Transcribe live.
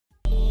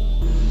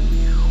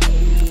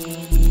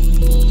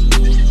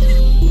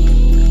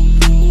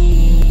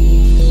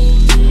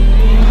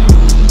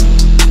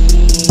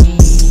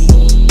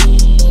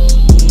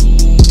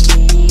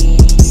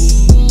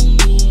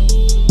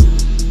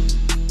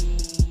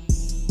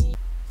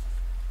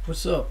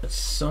What's up? It's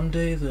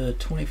Sunday the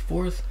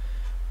 24th,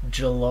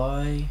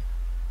 July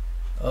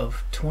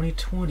of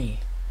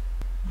 2020.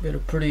 We had a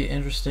pretty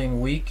interesting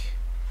week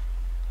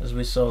as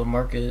we saw the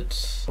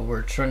markets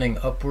were trending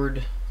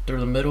upward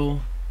through the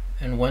middle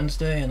and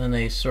Wednesday, and then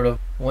they sort of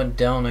went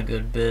down a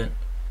good bit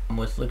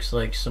with looks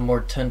like some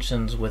more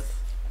tensions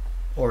with,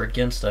 or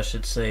against I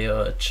should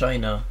say,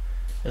 China,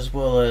 as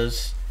well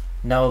as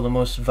now the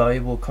most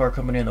valuable car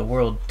company in the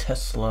world,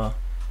 Tesla,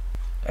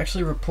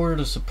 actually reported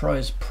a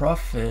surprise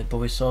profit, but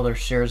we saw their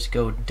shares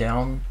go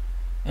down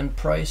in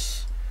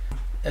price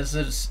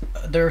as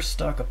their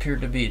stock appeared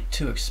to be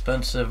too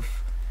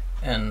expensive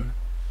and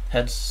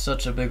had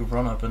such a big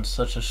run up in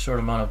such a short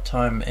amount of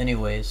time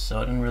anyways, so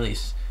I didn't really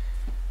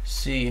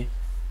see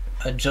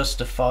a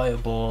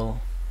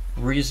justifiable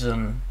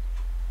reason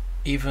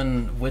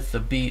even with the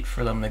beat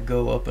for them to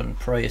go up in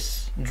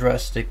price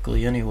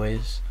drastically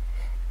anyways.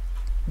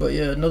 But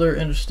yeah, another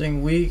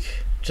interesting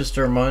week. Just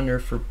a reminder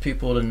for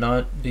people to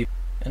not be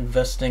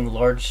investing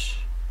large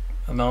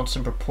amounts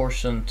in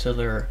proportion to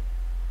their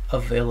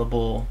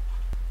available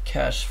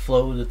cash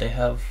flow that they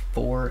have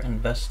for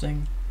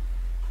investing,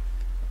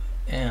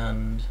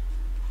 and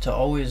to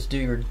always do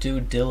your due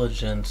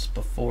diligence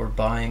before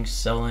buying,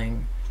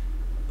 selling,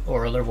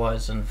 or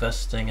otherwise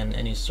investing in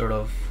any sort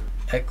of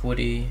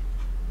equity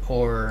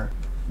or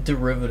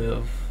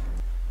derivative.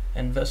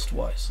 Invest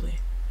wisely.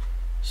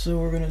 So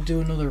we're gonna do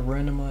another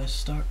randomized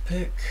stock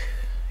pick.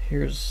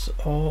 Here's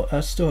all.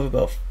 I still have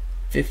about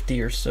 50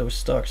 or so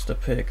stocks to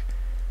pick.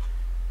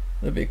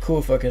 It'd be cool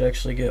if I could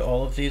actually get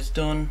all of these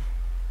done,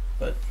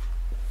 but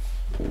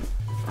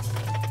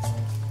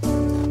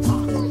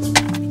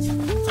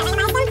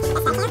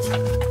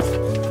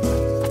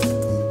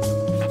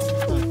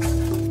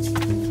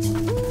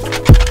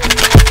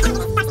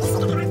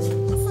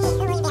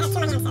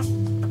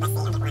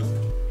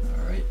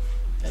alright,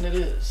 and it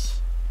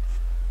is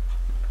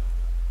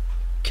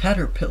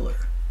Caterpillar.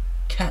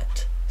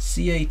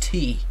 CAT,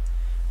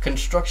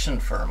 construction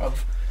firm.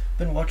 I've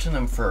been watching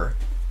them for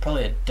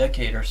probably a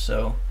decade or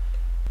so,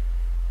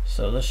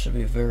 so this should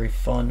be very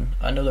fun.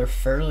 I know they're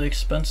fairly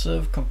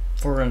expensive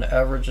for an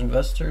average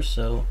investor,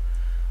 so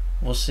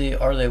we'll see,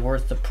 are they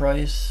worth the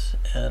price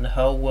and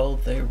how well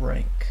they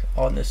rank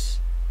on this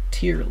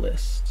tier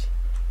list.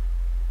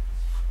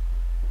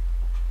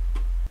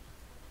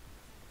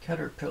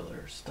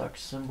 Caterpillar, stock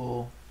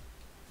symbol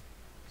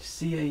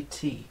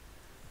CAT.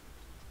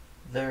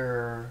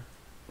 They're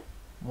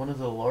one of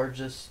the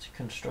largest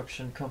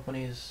construction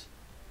companies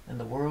in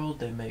the world.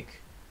 They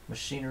make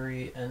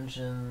machinery,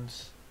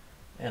 engines,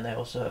 and they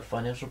also have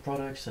financial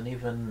products and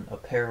even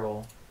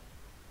apparel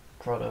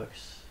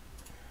products.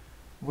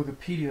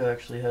 Wikipedia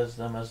actually has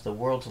them as the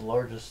world's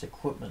largest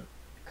equipment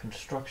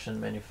construction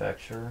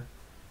manufacturer.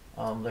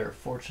 They're a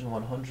Fortune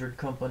 100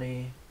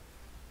 company,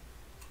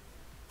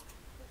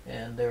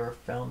 and they were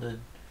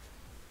founded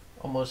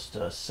almost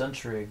a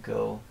century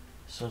ago,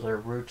 so their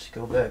roots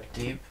go back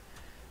deep,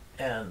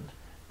 and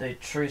they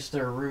trace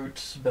their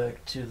roots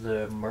back to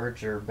the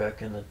merger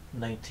back in the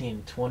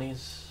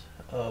 1920s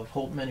of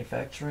Holt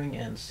Manufacturing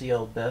and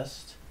CL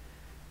Best.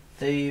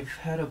 They've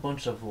had a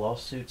bunch of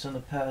lawsuits in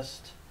the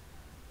past,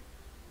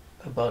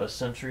 about a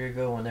century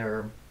ago, when they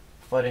were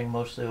fighting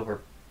mostly over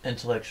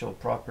intellectual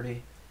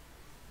property,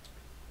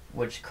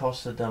 which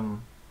costed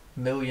them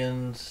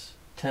millions,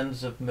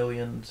 tens of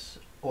millions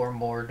or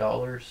more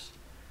dollars.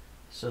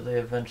 So they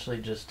eventually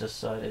just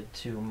decided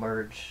to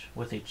merge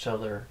with each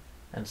other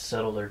and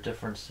settle their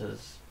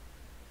differences.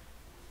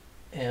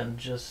 And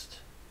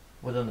just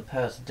within the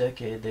past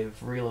decade,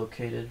 they've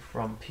relocated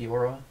from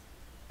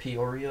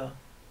Peoria,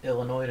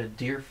 Illinois to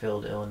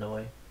Deerfield,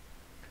 Illinois,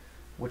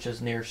 which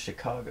is near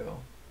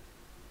Chicago.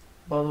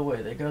 By the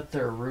way, they got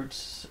their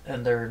roots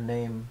and their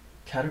name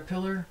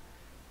Caterpillar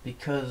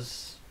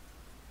because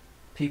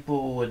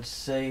people would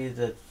say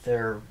that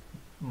their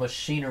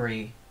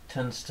machinery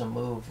tends to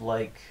move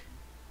like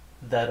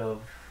that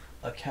of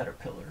a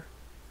caterpillar,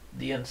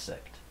 the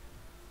insect.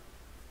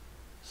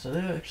 So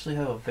they actually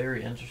have a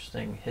very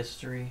interesting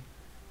history.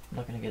 I'm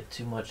not going to get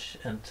too much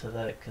into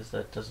that because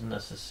that doesn't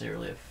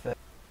necessarily affect.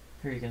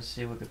 Here you can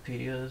see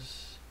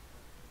Wikipedia's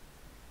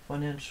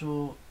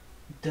financial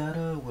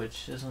data,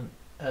 which isn't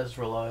as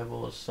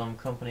reliable as some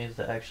companies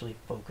that actually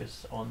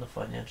focus on the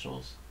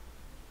financials.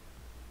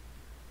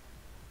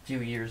 A few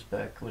years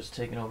back, it was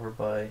taken over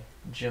by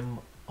Jim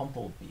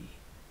Umpleby,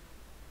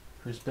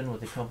 who's been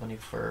with the company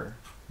for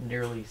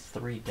nearly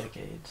 3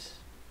 decades.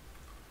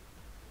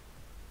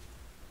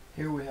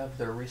 Here we have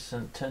their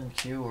recent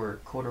 10Q, or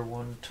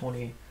Q1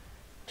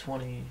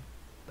 2020,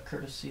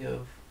 courtesy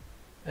of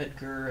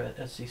Edgar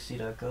at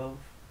sec.gov.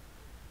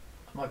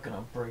 I'm not going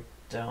to break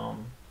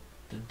down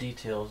the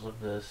details of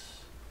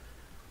this,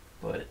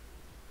 but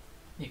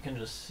you can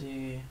just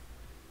see,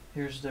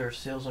 here's their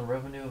sales and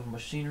revenue of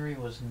machinery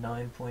was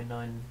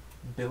 $9.9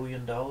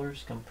 billion,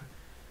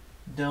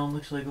 down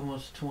looks like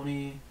almost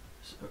 20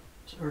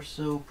 or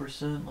so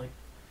percent, like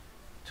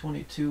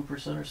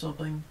 22% or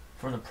something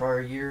from the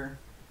prior year,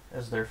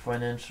 as their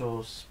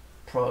financial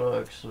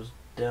products was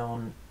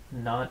down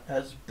not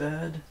as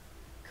bad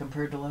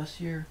compared to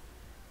last year,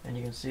 and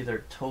you can see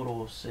their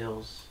total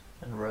sales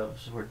and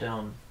revs were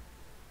down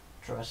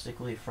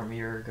drastically from a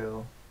year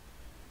ago,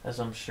 as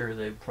I'm sure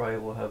they probably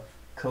will have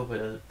COVID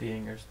as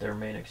being their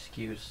main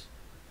excuse.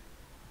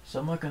 So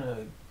I'm not going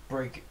to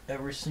break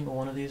every single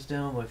one of these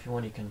down, but if you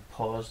want, you can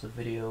pause the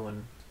video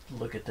and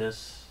look at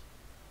this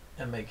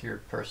and make your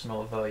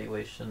personal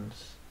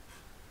evaluations.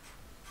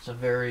 It's a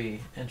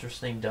very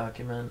interesting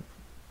document.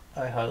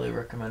 I highly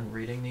recommend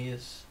reading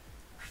these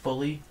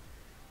fully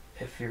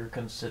if you're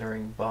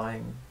considering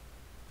buying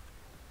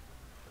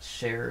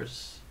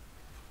shares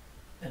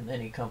in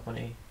any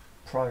company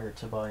prior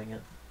to buying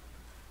it.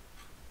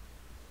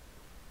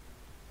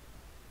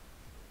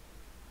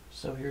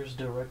 So here's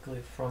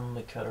directly from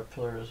the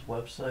Caterpillar's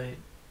website,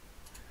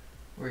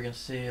 where you can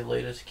see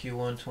latest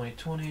Q1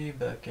 2020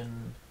 back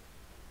in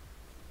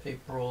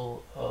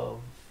April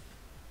of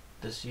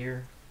this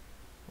year,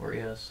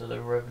 where so the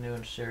revenue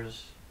and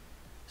shares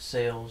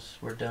sales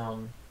were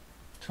down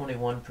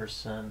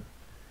 21%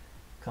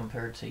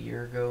 compared to a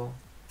year ago.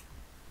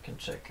 You can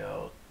check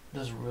out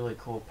this really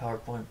cool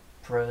PowerPoint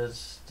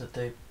prez that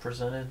they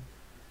presented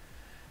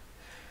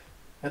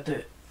at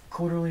the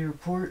quarterly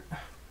report.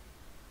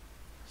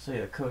 So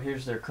yeah,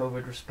 here's their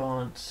COVID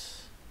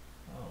response.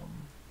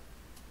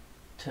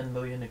 10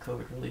 million in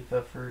COVID relief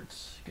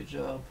efforts. Good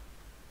job.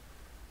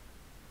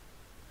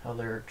 How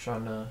they're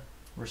trying to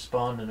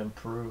respond and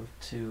improve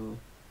to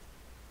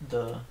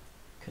the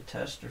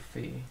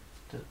catastrophe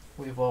that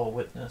we've all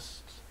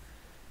witnessed.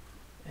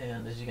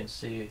 And as you can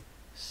see,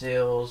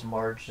 sales,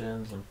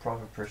 margins, and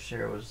profit per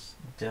share was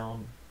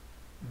down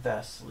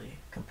vastly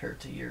compared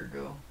to a year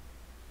ago.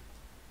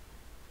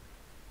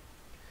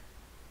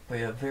 But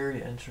yeah,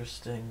 very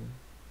interesting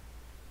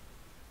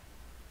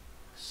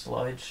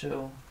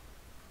slideshow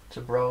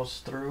to browse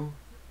through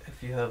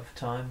if you have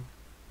time.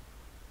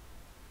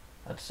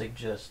 I'd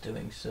suggest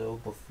doing so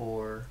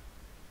before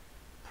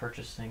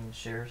purchasing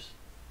shares.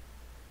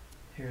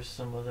 Here's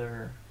some of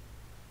their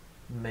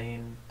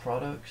main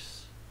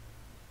products,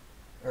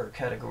 or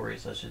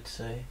categories I should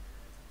say,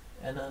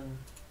 and then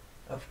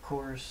of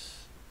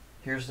course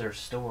here's their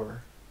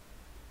store,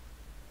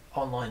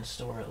 online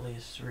store at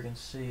least, where you can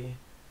see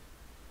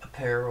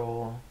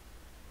apparel,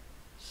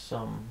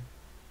 some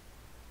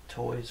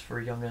toys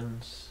for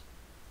youngins,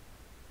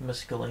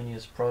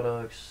 miscellaneous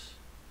products.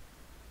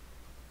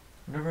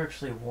 I've never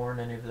actually worn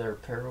any of their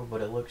apparel,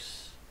 but it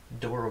looks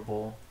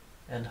durable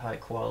and high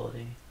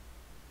quality.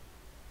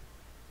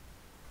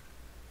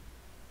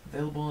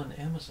 Available on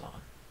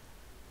Amazon.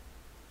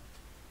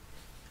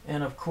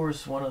 And of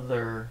course, one of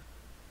their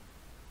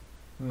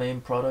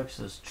main products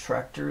is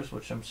tractors,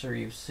 which I'm sure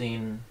you've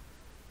seen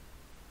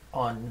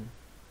on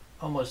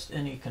almost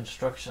any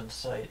construction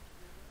site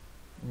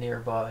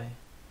nearby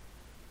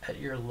at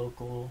your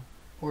local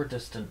or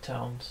distant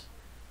towns.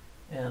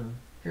 And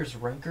here's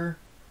Ranker.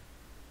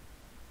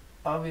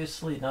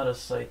 Obviously not a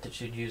site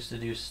that you'd use to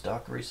do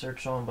stock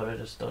research on, but I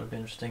just thought it'd be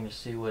interesting to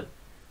see what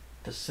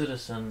the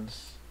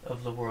citizens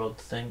of the world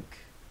think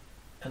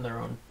and their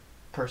own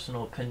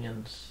personal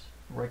opinions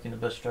ranking the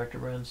best tractor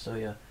brands. So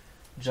yeah,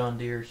 John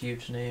Deere,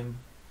 huge name.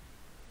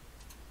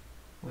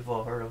 We've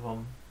all heard of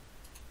them.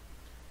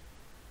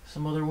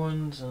 Some other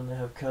ones, and they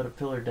have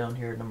Caterpillar down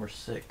here at number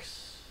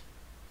 6.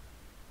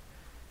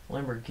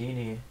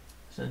 Lamborghini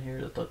is in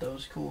here. I thought that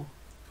was cool.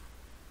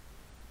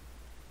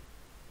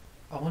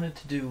 I wanted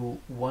to do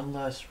one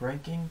last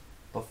ranking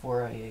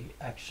before I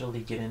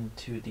actually get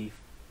into the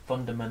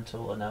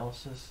fundamental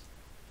analysis.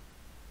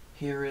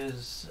 Here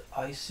is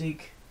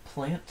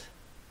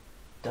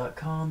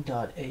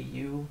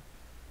iSeekPlant.com.au,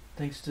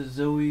 thanks to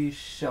Zoe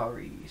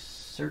Shari,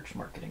 Search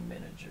Marketing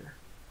Manager,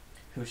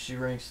 who she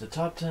ranks the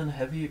top 10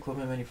 heavy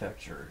equipment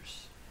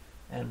manufacturers.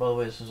 And by the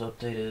way, this was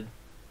updated a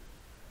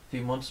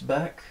few months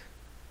back.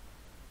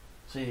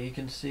 So yeah, you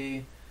can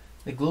see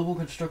the global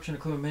construction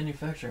equipment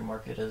manufacturing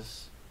market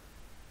is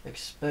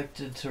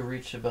expected to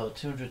reach about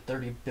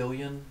 230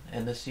 billion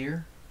in this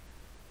year,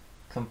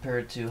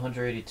 compared to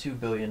 182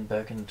 billion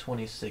back in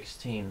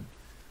 2016,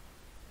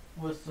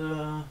 with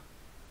a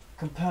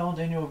compound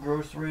annual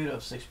growth rate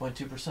of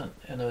 6.2%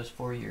 in those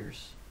 4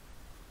 years.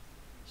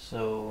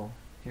 So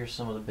here's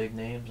some of the big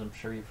names I'm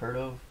sure you've heard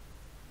of,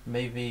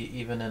 maybe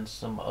even in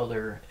some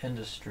other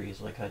industries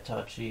like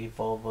Hitachi,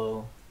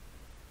 Volvo,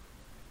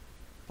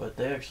 but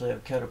they actually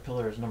have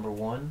Caterpillar as number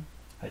 1.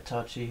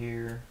 Hitachi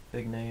here,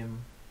 big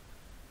name.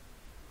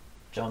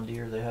 John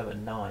Deere, they have a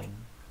 9.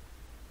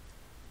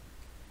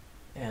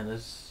 And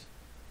this,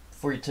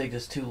 before you take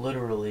this too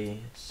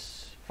literally,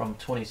 it's from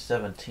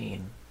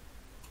 2017,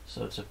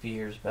 so it's a few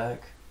years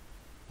back,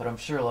 but I'm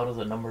sure a lot of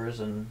the numbers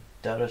and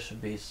data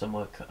should be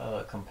somewhat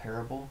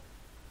comparable.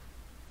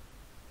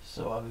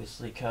 So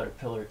obviously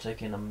Caterpillar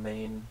taking a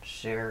main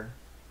share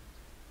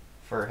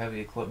for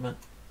heavy equipment,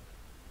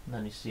 and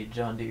then you see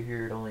John Deere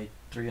here at only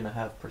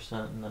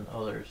 3.5%, and then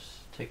others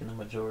taking the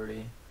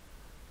majority.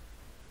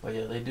 But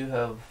yeah, they do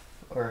have,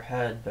 or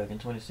had back in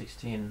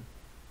 2016,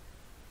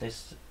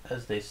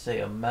 as they say,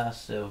 a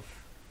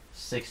massive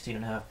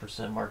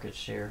 16.5% market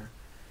share.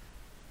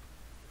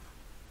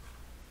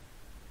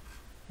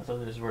 I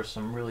thought these were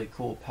some really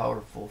cool,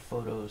 powerful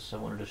photos, so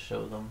I wanted to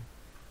show them.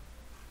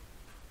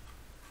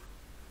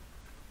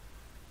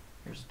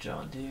 Here's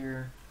John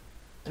Deere.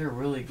 They're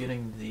really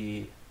getting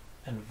the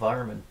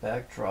environment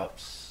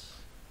backdrops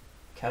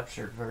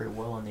captured very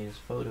well in these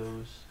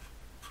photos.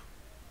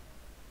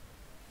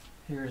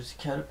 Here's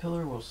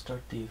Caterpillar. We'll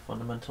start the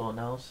fundamental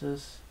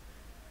analysis.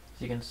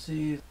 As you can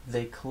see,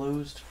 they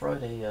closed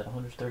Friday at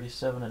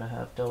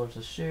 $137.50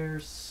 a share,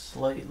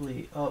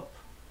 slightly up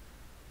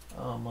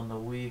on the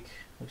week.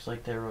 Looks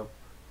like they're up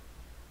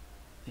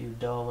a few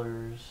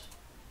dollars.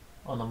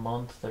 On the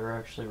month, they're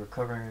actually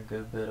recovering a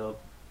good bit,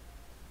 up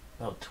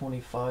about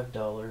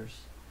 $25,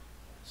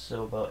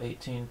 so about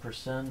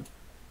 18%.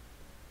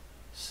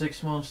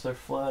 6 months, they're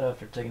flat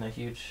after taking a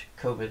huge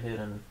COVID hit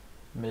in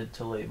mid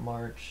to late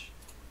March.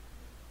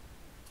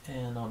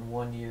 And on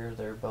 1 year,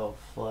 they're about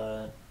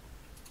flat.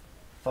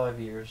 5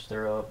 years,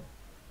 they're up.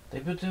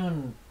 They've been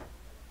doing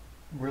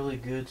really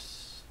good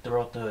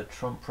throughout the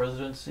Trump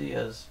presidency.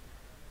 As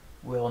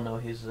we all know,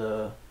 he's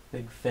a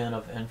big fan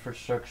of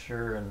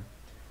infrastructure and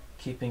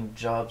keeping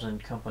jobs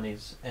and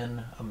companies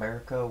in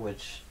America,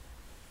 which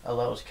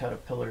allows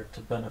Caterpillar to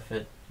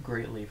benefit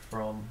greatly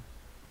from.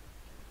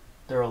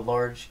 They're a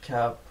large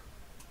cap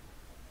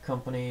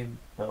company,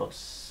 about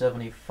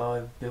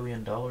 $75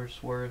 billion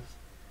worth.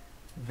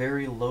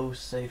 Very low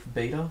safe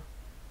beta,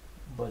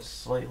 but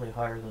slightly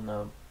higher than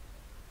the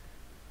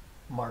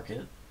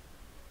market.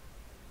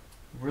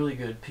 Really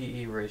good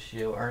PE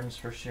ratio. Earnings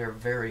per share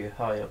very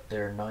high up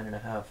there,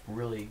 9.5.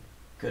 Really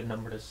good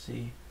number to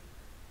see.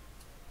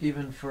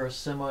 Even for a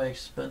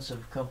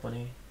semi-expensive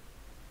company.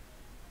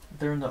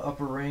 They're in the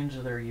upper range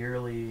of their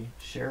yearly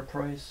share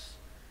price.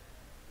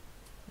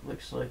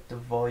 Looks like the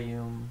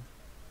volume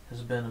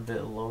has been a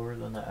bit lower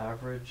than the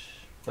average,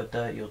 but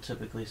that you'll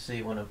typically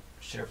see when a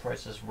share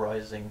price is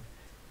rising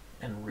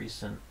in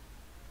recent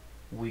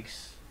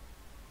weeks.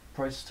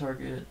 Price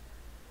target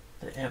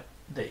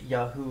that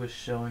Yahoo is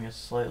showing is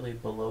slightly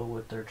below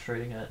what they're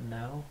trading at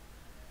now.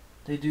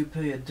 They do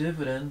pay a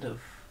dividend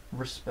of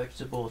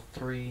respectable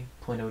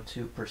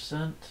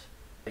 3.02%.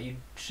 You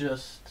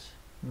just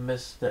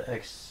missed the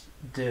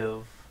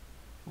ex-div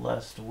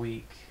last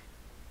week.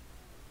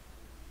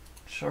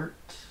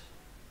 Chart.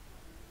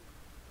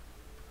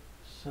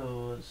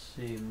 So let's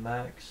see,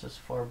 max as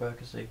far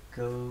back as it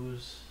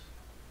goes.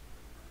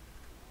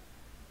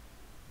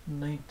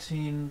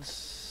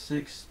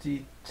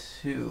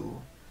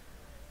 1962.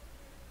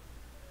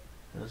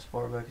 As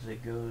far back as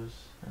it goes.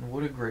 And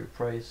what a great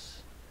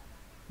price.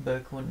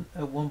 Back when,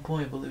 at one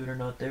point, believe it or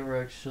not, they were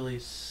actually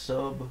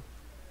sub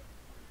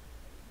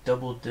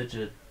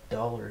double-digit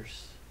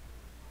dollars.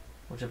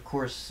 Which of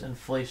course,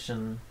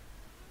 inflation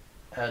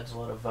adds a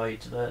lot of value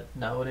to that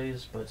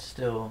nowadays, but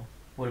still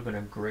would have been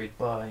a great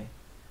buy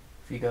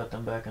if you got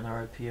them back in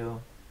their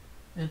IPO.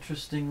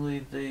 Interestingly,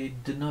 they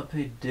did not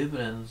pay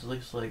dividends,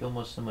 looks like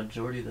almost the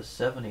majority of the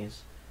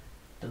 70s.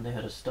 Then they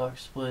had a stock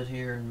split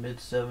here in mid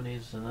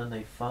 70s, and then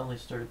they finally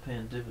started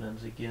paying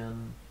dividends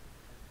again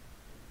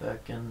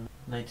back in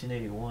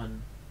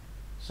 1981.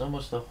 So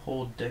almost the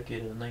whole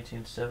decade of the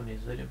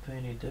 1970s they didn't pay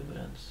any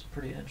dividends.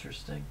 Pretty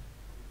interesting.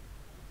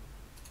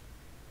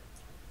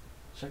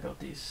 Check out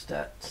these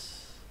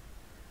stats.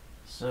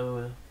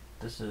 So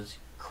this is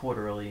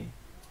quarterly,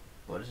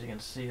 but as you can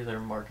see,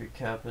 their market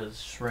cap has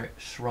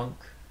shrunk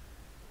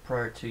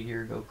prior to a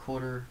year ago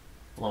quarter,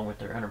 along with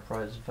their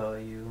enterprise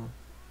value.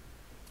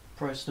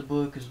 Price to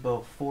book is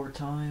about 4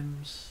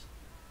 times.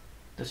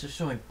 This is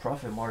showing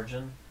profit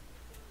margin,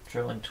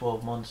 trailing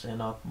 12 months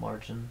and op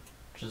margin,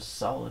 which is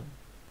solid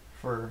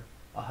for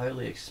a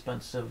highly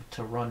expensive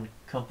to run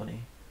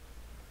company.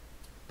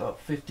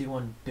 About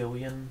 51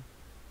 billion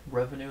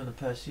revenue in the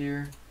past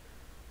year,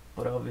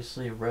 but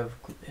obviously rev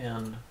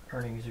and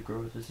earnings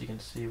growth, as you can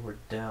see, were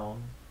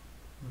down.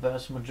 The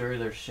vast majority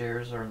of their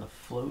shares are in the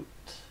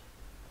float.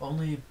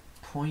 Only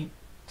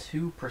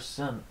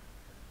 0.2%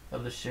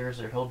 of the shares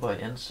are held by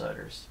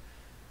insiders.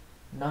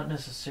 Not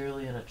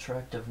necessarily an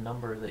attractive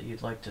number that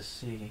you'd like to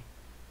see.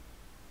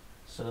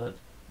 So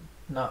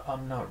that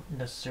I'm not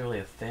necessarily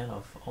a fan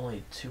of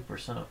only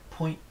 2% of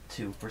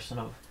 0.2%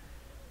 of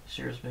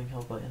shares being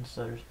held by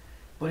insiders.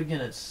 But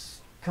again, it's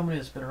a company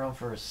that's been around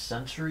for a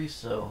century,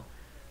 so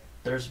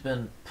there's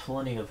been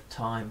plenty of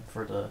time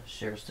for the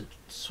shares to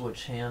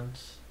switch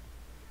hands.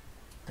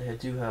 They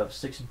do have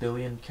 $6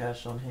 billion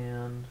cash on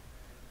hand.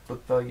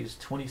 Book value is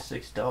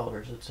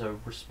 $26. It's a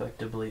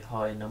respectably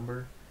high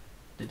number.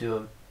 They do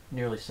have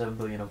nearly $7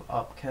 billion of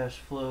op cash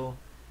flow.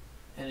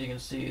 And you can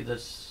see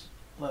this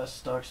last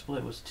stock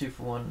split was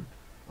 2-for-1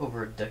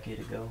 over a decade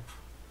ago.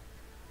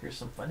 Here's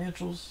some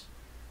financials.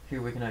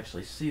 Here we can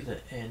actually see the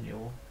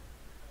annual.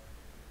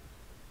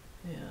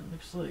 And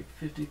looks like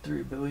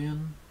 53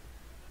 billion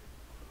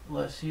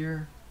last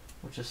year,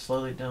 which is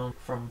slightly down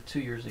from 2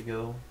 years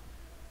ago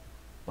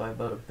by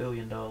about $1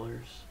 billion,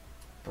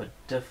 but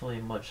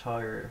definitely much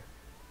higher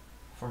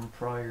from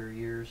prior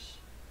years,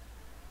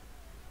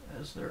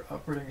 as their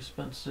operating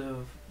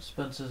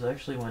expenses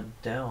actually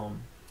went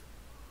down,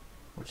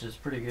 which is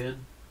pretty good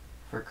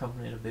for a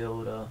company to be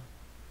able to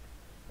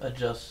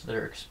adjust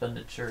their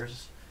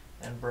expenditures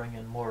and bring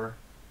in more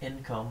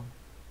income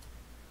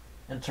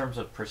in terms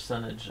of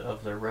percentage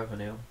of their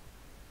revenue.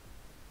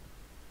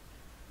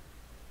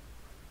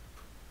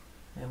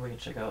 And we can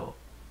check out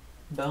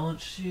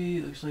balance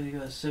sheet. Looks like you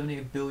got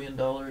 $78 billion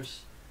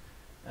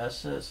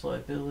assets,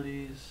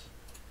 liabilities,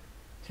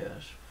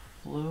 cash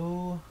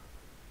flow.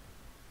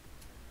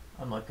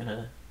 I'm not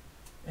gonna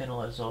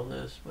analyze all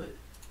this,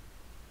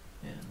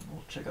 and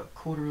we'll check out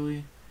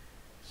quarterly.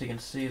 So you can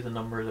see the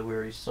number that we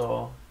already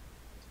saw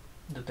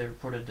that they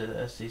reported to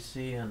the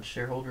SEC and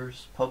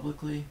shareholders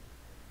publicly.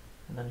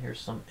 And then here's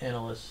some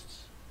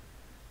analysts'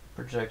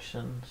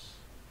 projections.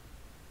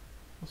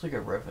 Let's look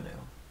at revenue.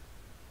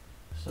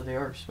 So they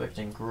are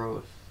expecting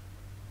growth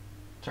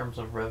in terms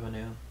of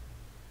revenue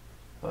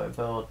by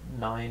about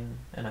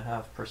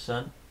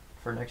 9.5%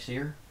 for next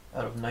year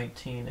out of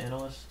 19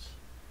 analysts.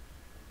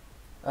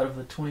 Out of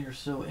the 20 or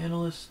so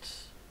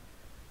analysts,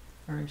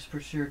 earnings per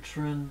share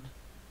trend,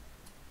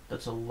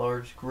 that's a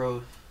large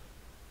growth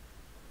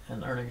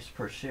in earnings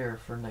per share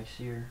for next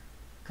year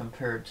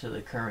compared to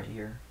the current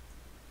year.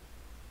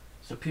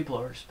 So people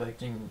are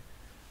expecting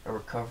a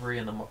recovery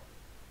in the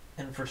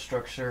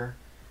infrastructure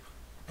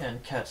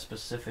and CAT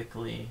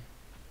specifically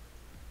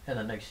in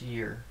the next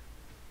year.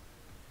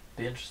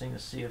 Be interesting to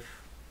see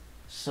if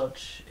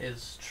such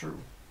is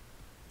true.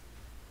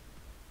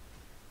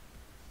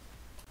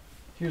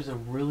 Here's a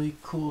really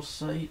cool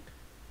site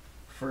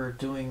for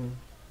doing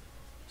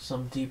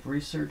some deep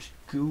research,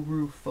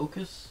 Guru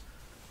Focus.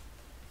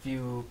 If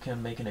you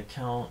can make an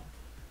account,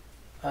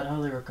 I'd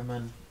highly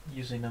recommend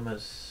using them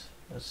as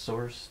a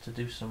source to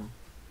do some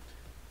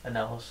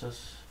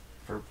analysis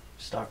for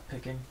stock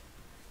picking.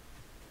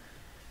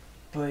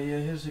 But yeah,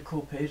 here's a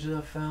cool page that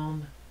I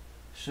found.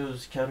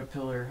 Shows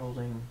Caterpillar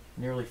holding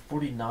nearly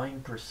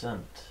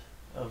 49%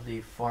 of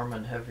the farm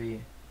and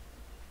heavy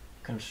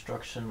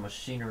construction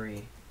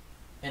machinery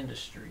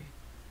industry.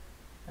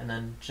 And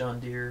then John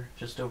Deere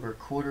just over a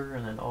quarter,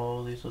 and then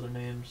all these other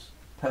names.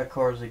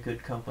 PACCAR is a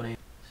good company.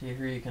 So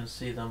here you can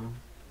see them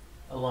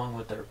along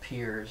with their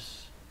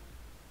peers.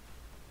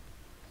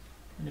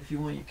 And if you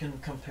want, you can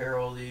compare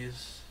all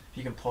these.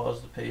 You can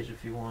pause the page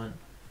if you want.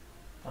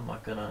 I'm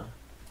not gonna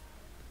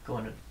go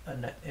in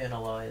and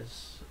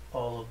analyze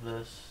all of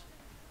this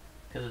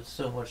because it's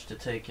so much to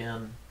take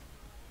in.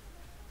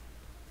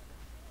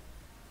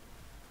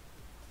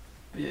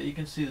 But yeah, you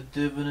can see the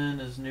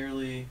dividend is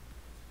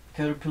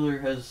Caterpillar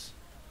has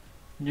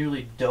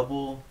nearly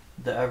double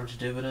the average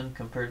dividend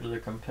compared to their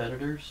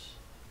competitors.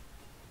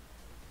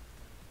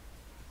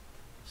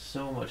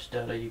 So much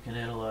data you can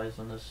analyze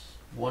on this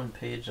one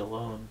page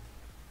alone.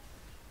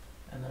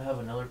 And then I have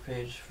another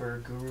page for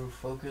Guru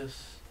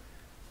Focus.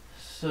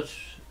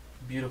 Such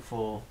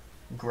beautiful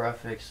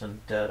graphics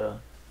and data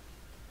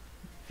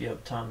if you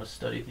have time to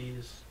study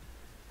these.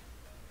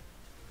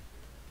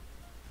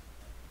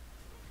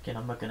 Again,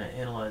 I'm not going to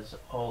analyze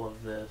all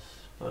of this,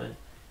 but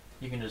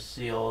you can just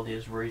see all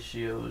these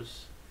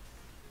ratios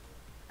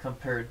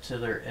compared to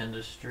their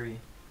industry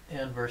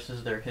and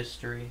versus their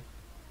history.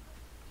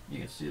 You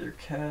can see their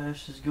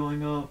cash is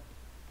going up.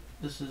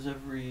 This is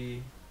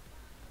every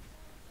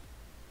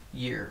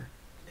year,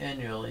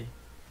 annually.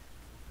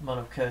 Amount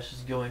of cash is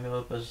going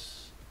up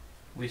as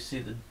we see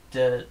the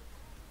debt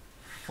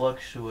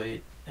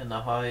fluctuate in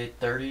the high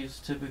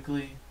 30s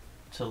typically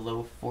to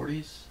low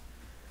 40s.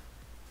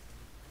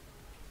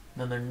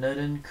 Then their net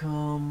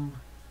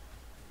income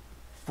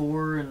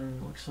 4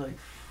 and looks like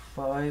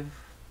 3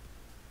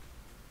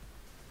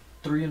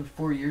 and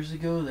 4 years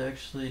ago they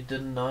actually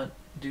did not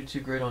do too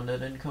great on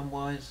net income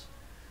wise,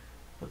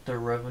 but their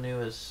revenue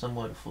has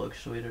somewhat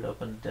fluctuated up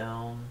and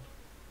down.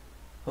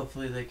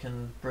 Hopefully they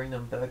can bring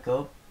them back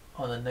up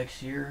on the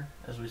next year.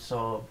 As we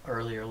saw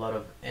earlier, a lot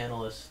of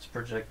analysts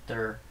project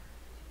their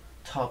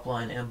top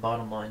line and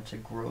bottom line to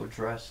grow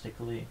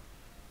drastically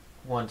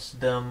once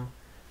them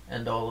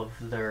and all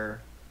of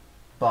their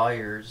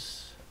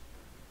buyers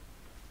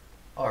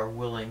are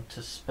willing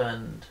to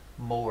spend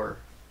more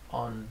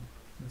on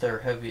their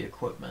heavy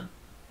equipment.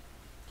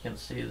 You can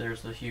see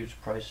there's a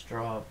huge price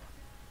drop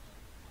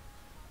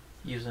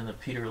using the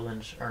Peter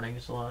Lynch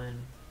earnings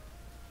line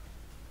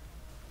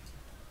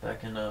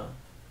back in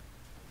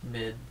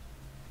mid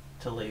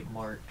to late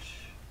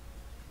March.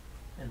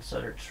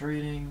 Insider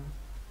trading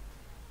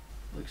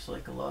looks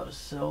like a lot of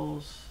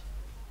sells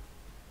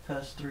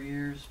past 3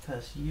 years,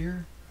 past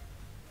year,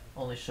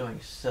 only showing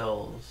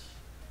sells.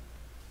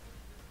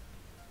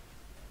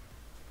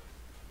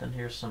 Then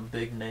here's some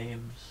big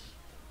names,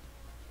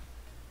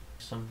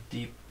 some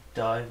deep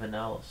dive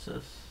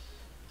analysis,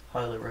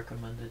 highly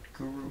recommended,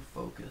 Guru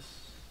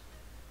Focus.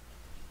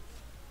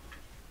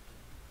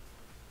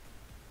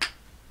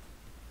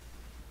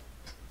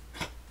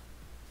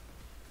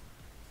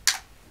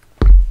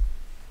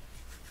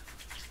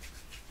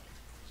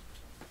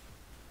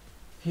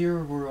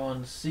 Here we're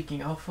on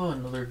Seeking Alpha,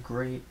 another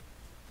great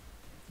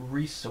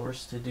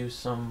resource to do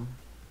some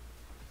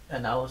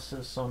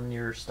analysis on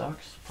your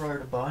stocks prior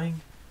to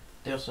buying.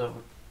 They also have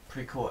a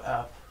pretty cool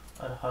app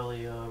I'd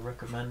highly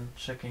recommend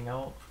checking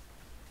out.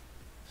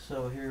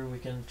 So here we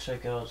can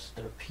check out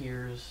their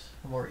peers,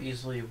 a more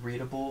easily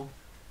readable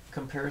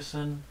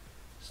comparison.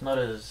 It's not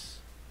as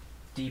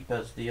deep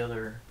as the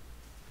other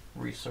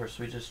resource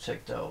we just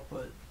checked out,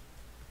 but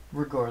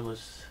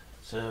regardless,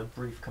 it's a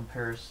brief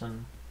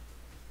comparison.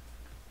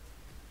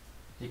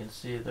 You can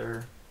see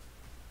they're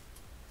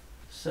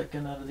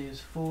second out of these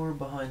four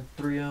behind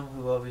 3M,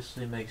 who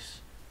obviously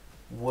makes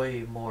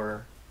way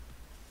more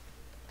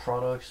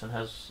products and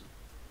has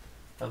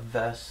a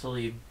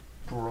vastly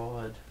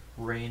broad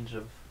range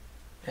of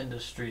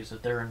industries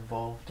that they're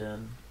involved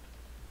in.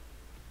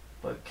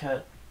 But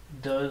CAT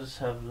does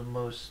have the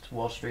most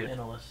Wall Street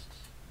analysts.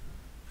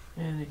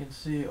 And you can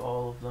see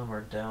all of them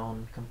are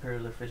down compared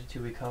to their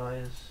 52-week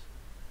highs.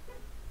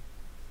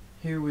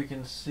 Here we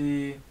can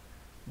see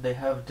they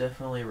have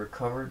definitely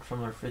recovered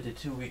from their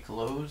 52-week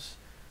lows.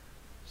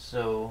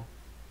 So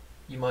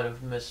you might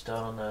have missed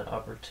out on that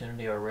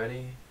opportunity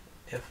already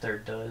if there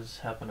does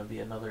happen to be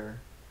another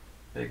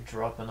big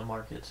drop in the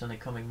markets in the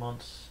coming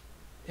months.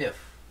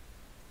 If.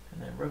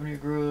 And then revenue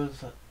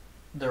growth,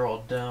 they're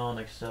all down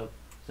except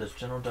this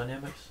General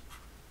Dynamics.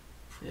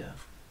 Yeah.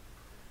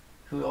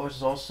 Who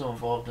is also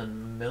involved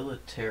in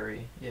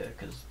military, yeah,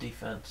 because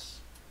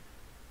defense,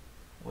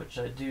 which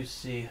I do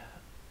see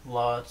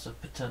lots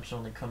of potential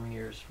in the coming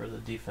years for the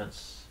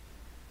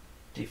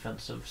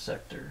defensive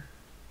sector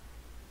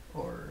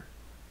or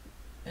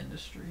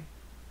industry.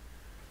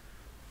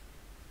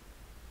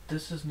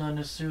 This is not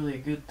necessarily a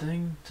good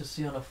thing to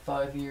see on a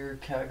 5-year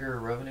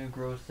CAGR revenue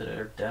growth that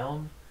are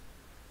down.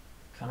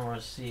 Kind of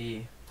want to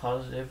see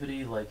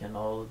positivity like in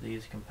all of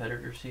these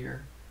competitors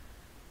here.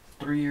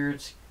 3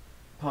 years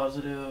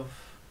positive,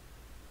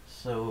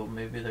 so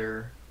maybe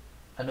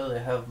I know they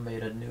have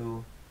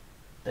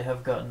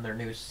gotten their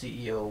new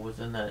CEO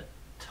within that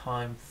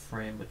time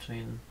frame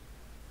between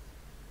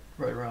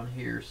right around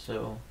here,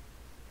 so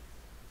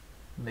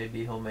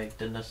maybe he'll make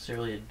the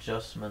necessary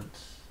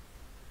adjustments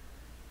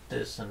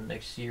this and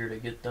next year to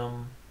get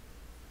them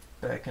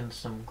back in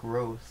some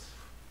growth.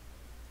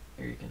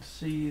 Here you can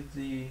see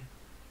the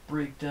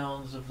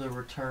breakdowns of the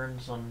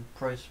returns on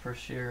price per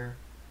share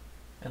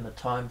and the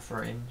time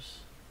frames.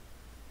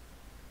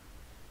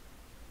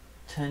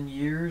 10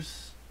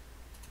 years.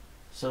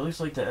 So it looks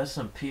like the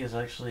S&P is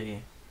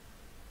actually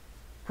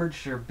pretty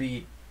sure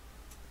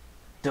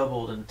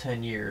doubled in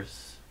 10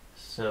 years.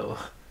 So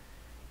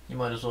you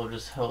might as well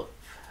just held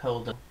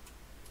them.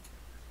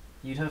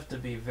 You'd have to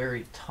be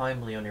very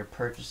timely on your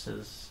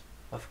purchases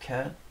of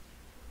CAT,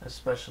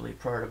 especially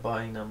prior to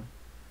buying them,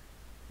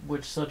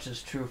 which such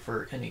is true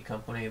for any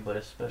company, but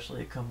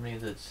especially a company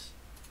that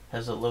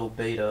has a low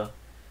beta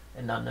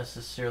and not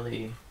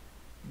necessarily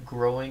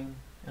growing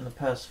in the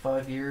past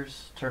 5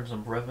 years in terms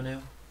of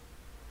revenue,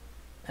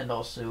 and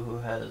also who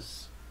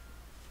has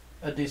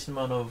a decent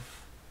amount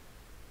of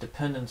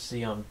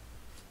dependency on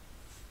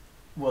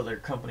whether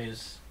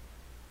companies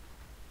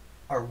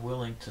are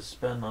willing to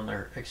spend on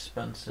their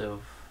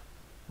expensive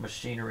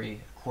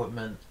machinery,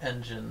 equipment,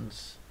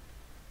 engines,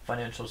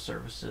 financial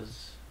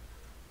services.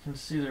 You can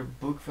see their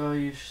book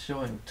value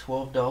showing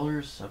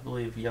 $12. I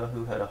believe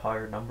Yahoo had a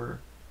higher number,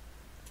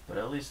 but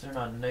at least they're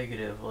not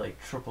negative like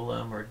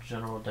M or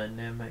General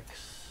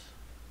Dynamics.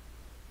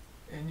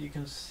 And you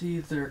can see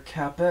their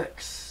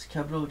CapEx,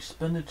 capital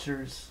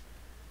expenditures,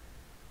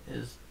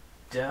 is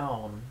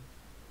down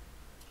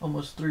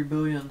almost $3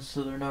 billion,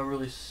 so they're not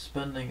really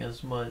spending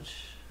as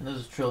much. And this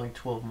is trailing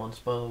 12 months,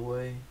 by the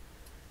way,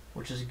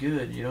 which is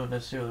good. You don't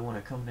necessarily want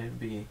a company to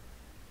be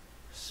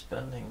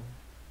spending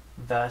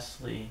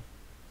vastly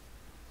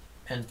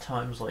in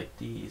times like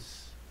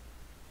these.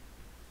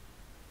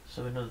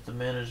 So we know that the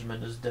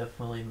management is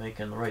definitely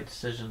making the right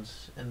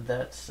decisions in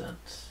that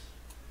sense.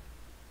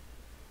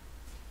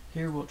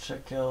 Here we'll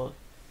check out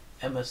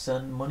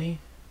MSN Money,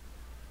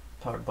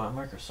 powered by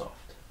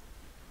Microsoft.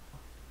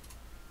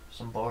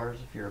 Some bars,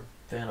 if you're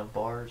a fan of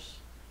bars,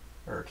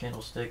 or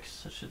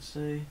candlesticks, I should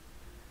say.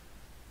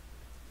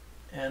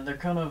 And they're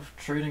kind of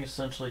trading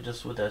essentially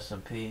just with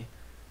S&P,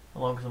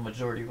 along with the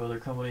majority of other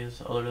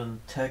companies, other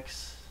than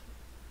techs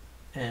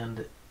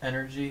and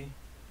energy,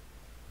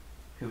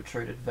 who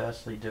traded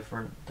vastly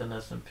different than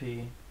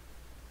S&P,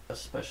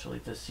 especially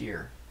this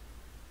year.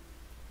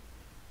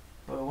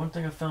 But one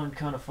thing I found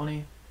kind of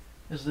funny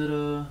is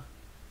that,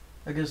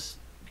 I guess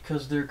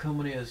because their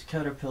company is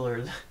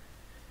Caterpillar,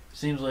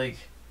 seems like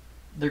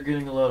they're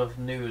getting a lot of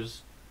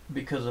news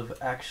because of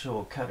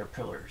actual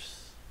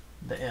caterpillars,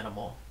 the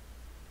animal,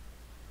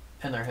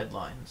 and their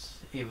headlines,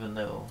 even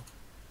though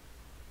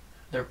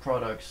their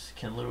products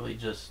can literally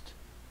just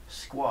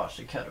squash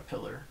a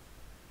caterpillar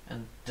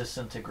and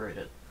disintegrate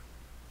it.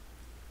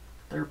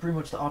 They're pretty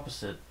much the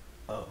opposite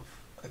of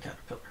a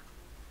caterpillar.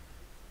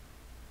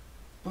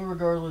 But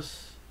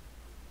regardless,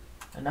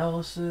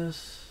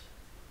 analysis,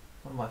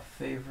 one of my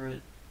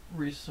favorite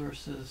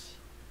resources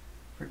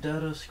for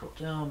data. Scroll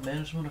down,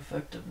 management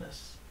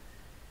effectiveness.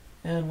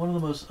 And one of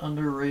the most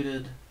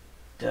underrated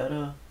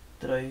data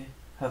that I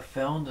have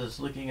found is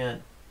looking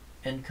at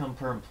income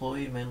per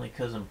employee, mainly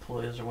because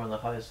employees are one of the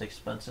highest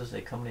expenses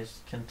that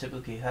companies can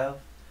typically have.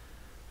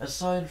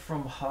 Aside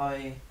from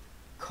high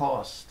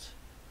cost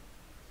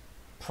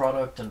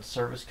product and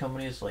service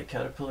companies like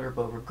Caterpillar,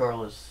 but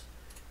regardless,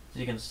 as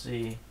you can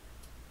see,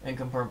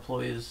 income per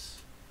employee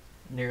is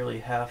nearly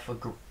half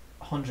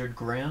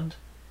 $100,000,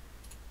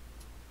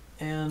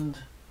 and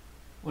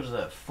what is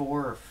that,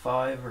 4 or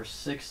 5 or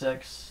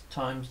 6x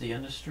times the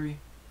industry,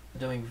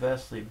 doing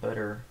vastly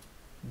better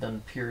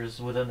than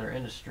peers within their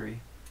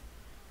industry,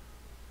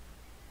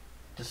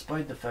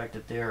 despite the fact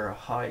that they are a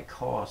high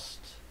cost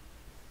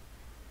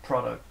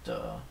product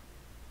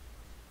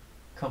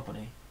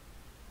company.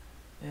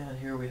 And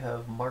here we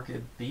have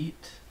market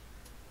beat.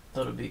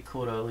 Thought it'd be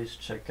cool to at least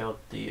check out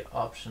the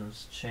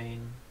options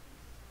chain.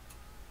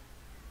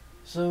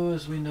 So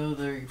as we know,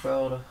 they're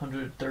about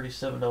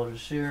 $137 a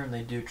share, and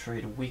they do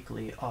trade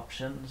weekly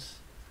options.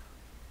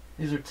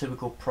 These are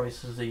typical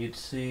prices that you'd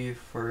see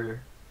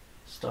for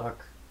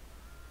stock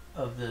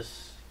of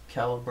this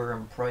caliber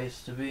and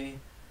price to be.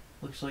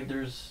 Looks like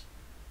there's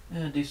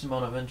a decent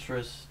amount of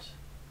interest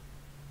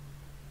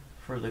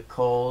for the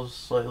calls,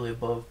 slightly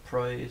above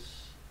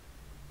price.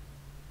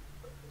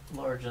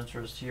 Large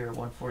interest here,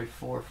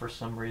 144 for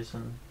some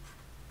reason.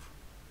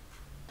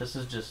 This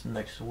is just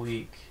next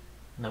week.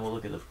 And then we'll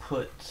look at the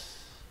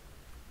puts.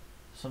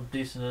 Some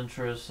decent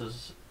interest.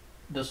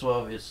 This will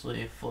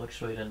obviously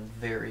fluctuate and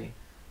vary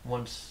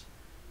once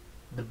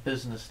the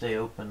business day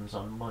opens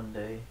on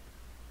Monday.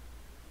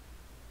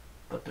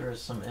 But there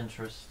is some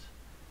interest.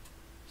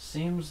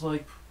 Seems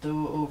like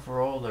though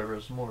overall there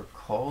was more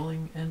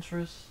calling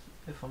interest,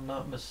 if I'm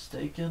not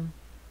mistaken.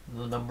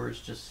 The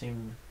numbers just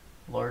seem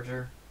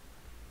larger.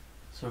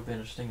 So it'll be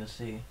interesting to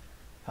see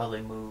how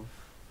they move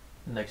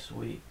next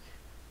week.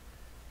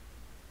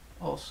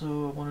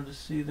 Also, I wanted to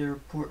see they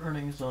report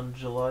earnings on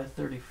July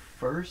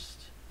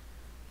 31st,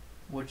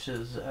 which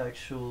is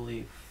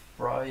actually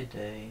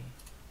Friday.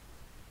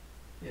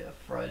 Yeah,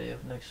 Friday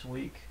of next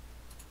week.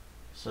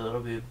 So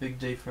that'll be a big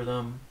day for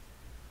them.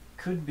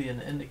 Could be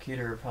an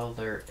indicator of how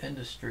their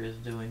industry is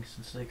doing,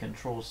 since they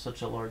control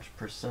such a large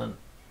percent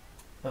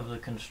of the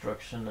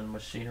construction and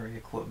machinery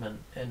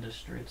equipment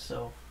industry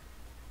itself.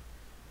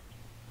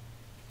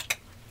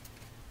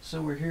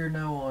 So we're here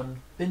now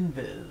on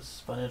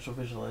FinViz, Financial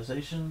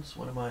Visualizations,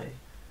 one of my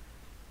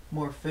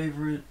more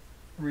favorite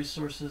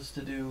resources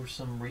to do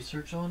some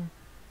research on.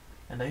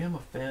 And I am a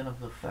fan of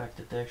the fact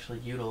that they actually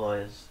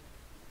utilize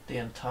the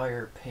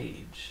entire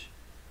page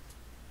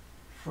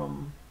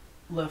from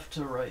left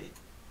to right,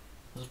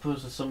 as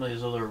opposed to some of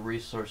these other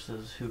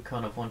resources who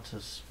kind of want to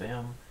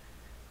spam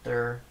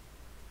their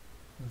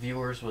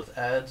viewers with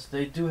ads.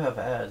 They do have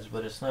ads,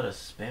 but it's not as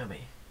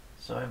spammy,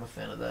 so I'm a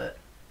fan of that.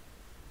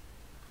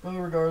 But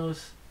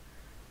regardless,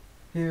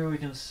 here we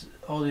can see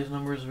all these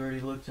numbers we already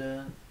looked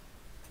at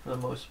for the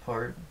most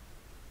part.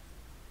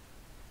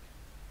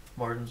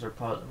 Margins are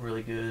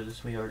really good,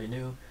 as we already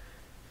knew.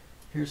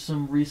 Here's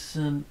some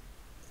recent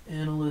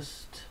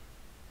analyst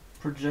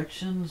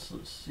projections.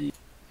 Let's see.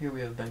 Here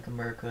we have Bank of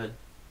America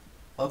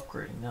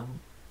upgrading them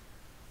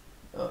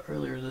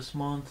earlier this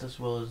month, as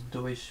well as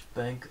Deutsche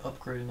Bank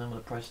upgrading them with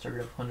a price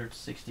target of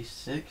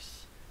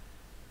 166,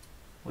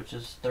 which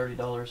is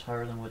 $30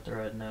 higher than what they're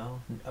at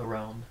now,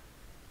 around.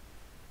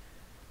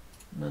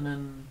 And then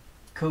in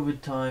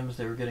COVID times,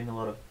 they were getting a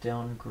lot of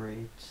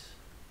downgrades.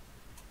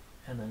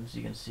 And then as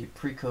you can see,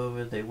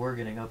 pre-COVID, they were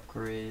getting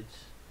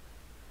upgrades.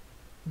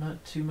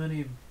 Not too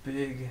many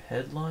big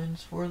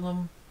headlines for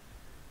them.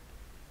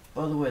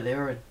 By the way, they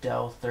are a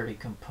Dow 30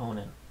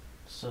 component,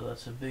 so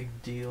that's a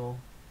big deal.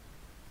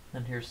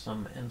 And here's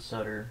some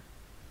insider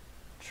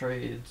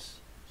trades.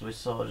 So we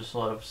saw just a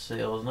lot of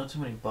sales, not too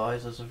many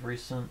buys as of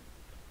recent.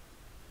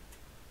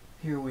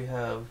 Here we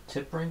have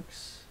tip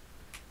ranks.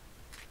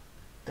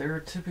 They're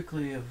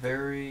typically a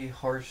very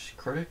harsh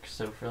critic,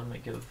 so for them to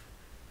give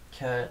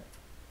CAT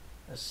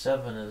a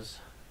 7 is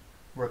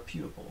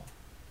reputable.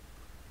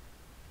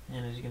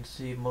 And as you can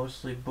see,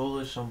 mostly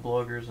bullish on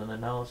bloggers and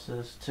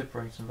analysis. Tip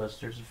ranks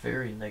investors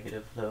very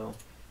negative though.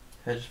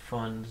 Hedge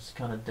funds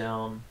kind of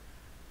down,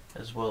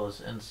 as well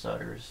as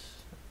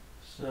insiders.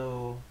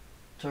 So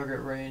target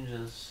range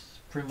is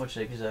pretty much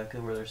exactly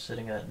where they're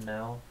sitting at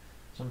now.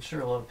 So I'm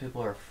sure a lot of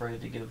people are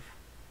afraid to give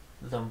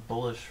them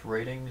bullish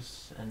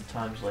ratings in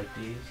times like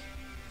these.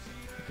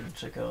 You can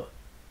check out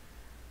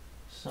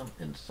some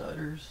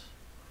insiders.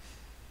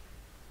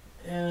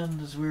 And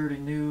as we already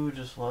knew,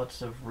 just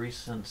lots of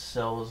recent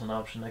sells and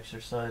option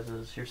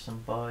exercises. Here's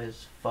some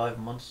buys 5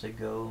 months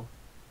ago,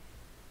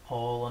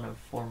 all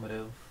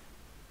uninformative.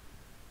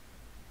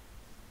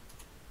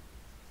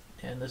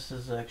 And this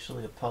is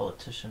actually a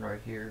politician right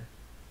here,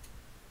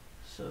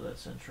 so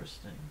that's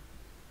interesting.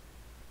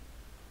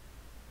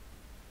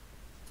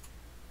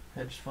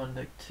 Hedge fund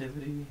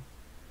activity.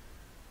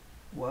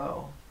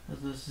 Wow, is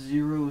this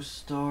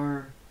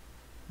 0-star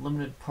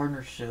limited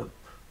partnership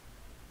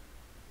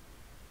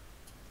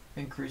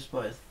increased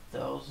by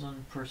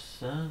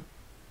 1,000%,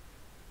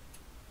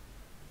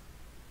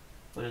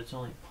 but it's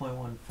only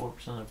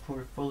 0.14% of the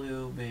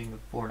portfolio, being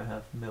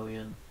 4.5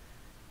 million.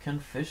 Ken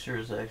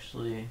Fisher's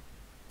actually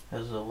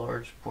has a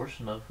large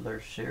portion of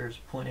their shares,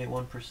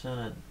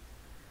 0.81% at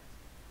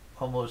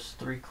almost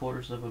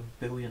 $750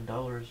 million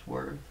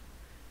worth.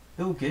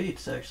 Bill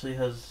Gates actually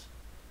has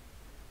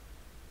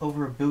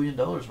over $1 billion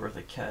worth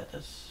of cat.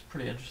 That's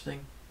pretty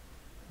interesting.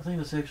 I think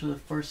that's actually the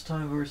first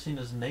time I've ever seen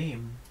his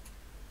name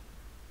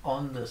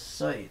on the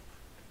site.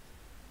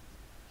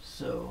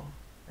 So,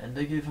 and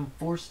they gave him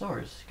 4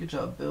 stars. Good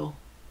job, Bill.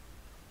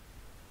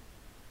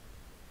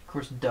 Of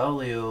course,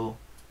 Dalio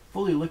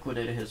fully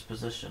liquidated his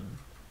position.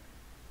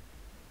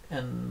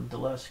 And the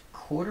last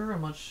quarter,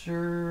 I'm not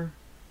sure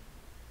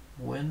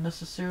when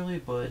necessarily,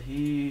 but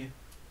he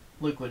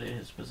liquidated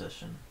his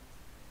position.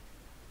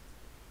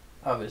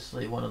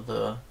 Obviously, one of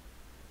the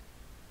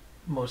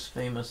most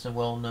famous and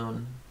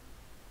well-known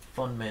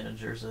fund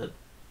managers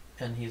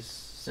and he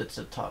sits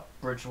atop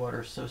Bridgewater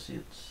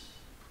Associates.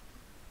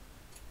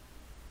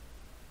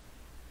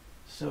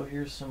 So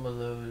here's some of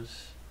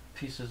those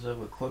pieces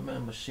of equipment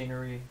and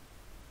machinery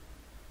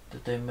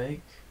that they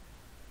make.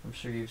 I'm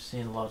sure you've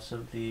seen lots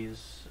of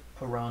these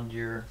around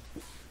your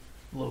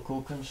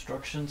local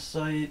construction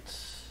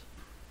sites.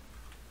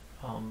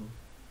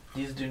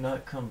 These do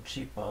not come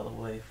cheap, by the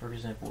way. For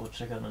example, we'll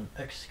check out an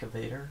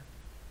excavator.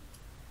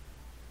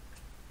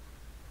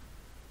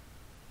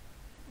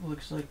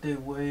 Looks like they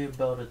weigh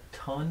about a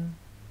ton.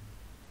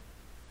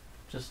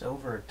 Just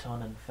over a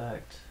ton, in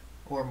fact.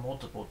 Or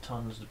multiple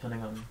tons,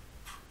 depending on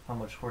how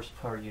much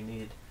horsepower you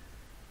need.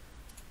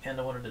 And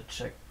I wanted to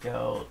check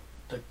out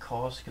the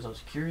cost because I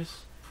was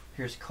curious.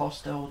 Here's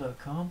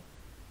costowl.com.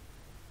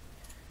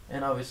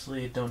 And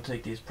obviously, don't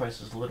take these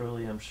prices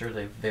literally. I'm sure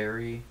they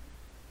vary.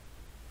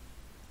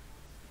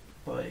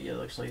 But yeah, it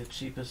looks like the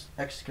cheapest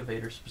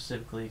excavator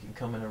specifically can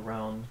come in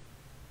around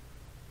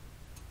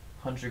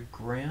 100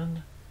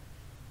 grand.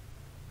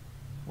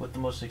 With the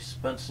most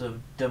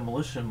expensive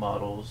demolition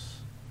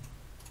models,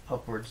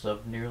 upwards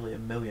of nearly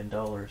 $1 million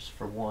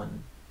for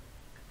one.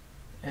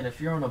 And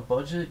if you're on a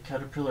budget,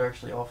 Caterpillar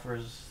actually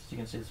offers, you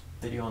can see this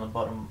video on the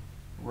bottom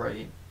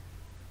right,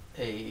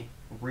 a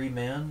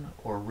reman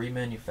or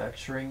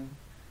remanufacturing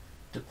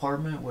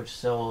department which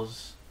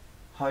sells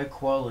high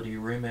quality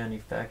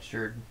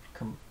remanufactured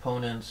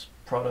components,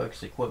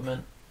 products,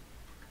 equipment,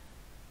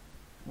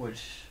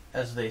 which,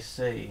 as they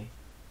say,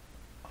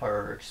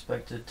 are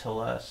expected to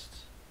last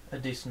a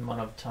decent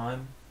amount of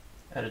time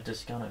at a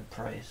discounted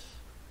price.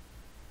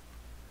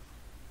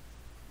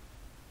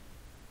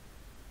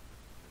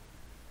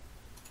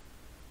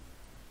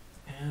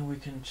 And we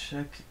can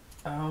check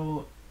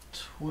out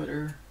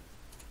Twitter.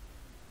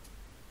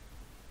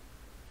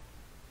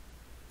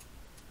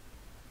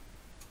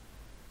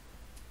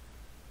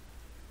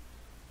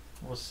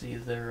 We'll see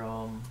their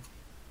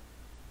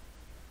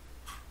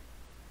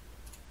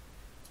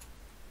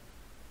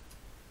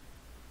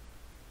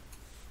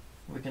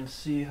we can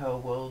see how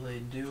well they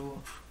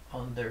do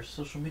on their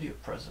social media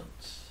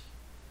presence.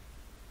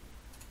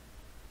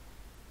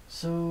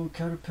 So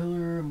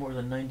Caterpillar, more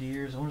than 90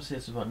 years. I want to say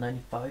it's about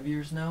 95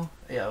 years now.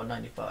 Yeah,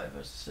 95,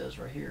 as it says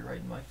right here, right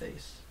in my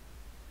face.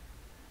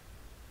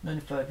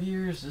 95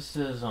 years. This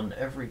says on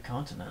every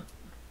continent.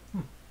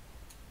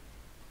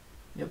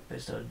 Yep,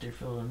 based out of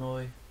Deerfield,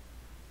 Illinois.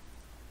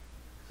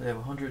 They have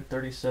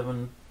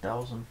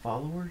 137,000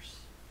 followers.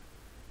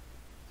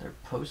 They're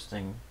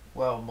posting,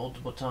 wow,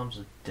 multiple times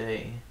a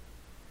day.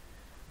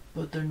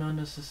 But they're not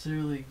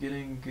necessarily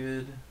getting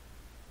good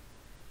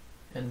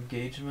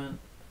engagement.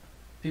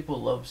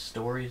 People love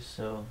stories,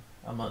 so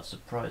I'm not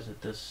surprised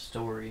that this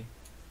story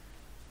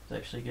is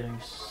actually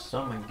getting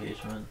some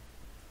engagement.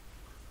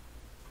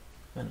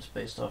 And it's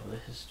based off of the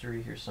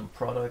history. Here's some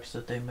products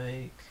that they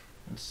make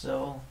and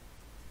sell.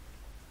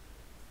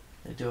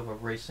 They do have a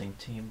racing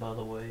team, by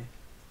the way,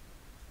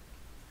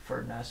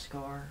 for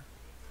NASCAR.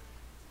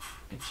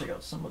 You can check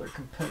out some of their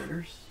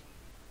competitors.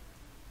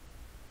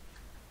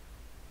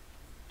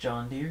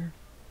 John Deere,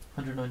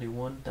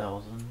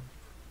 191,000.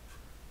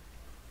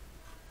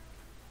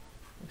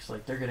 Looks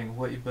like they're getting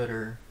way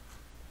better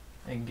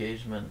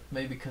engagement.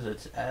 Maybe because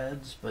it's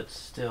ads, but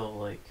still,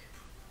 like,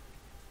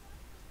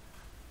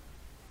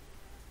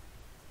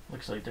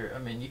 looks like they're, I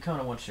mean, you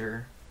kind of want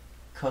your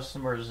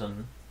customers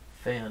and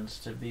fans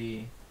to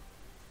be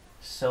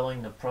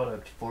selling the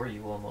product for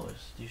you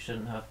almost. You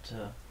shouldn't have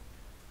to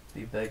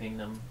be begging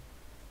them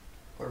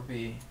or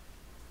be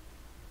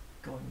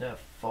going that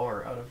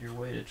far out of your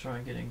way to try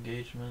and get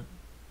engagement.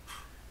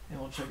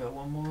 And we'll check out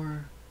one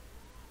more.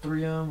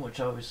 3M, which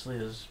obviously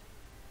is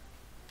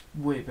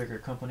way bigger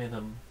company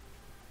than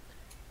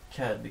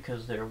CAT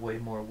because they're way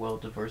more well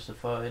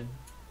diversified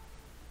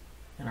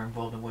and are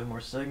involved in way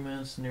more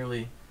segments.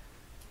 Nearly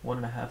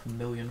 1.5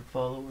 million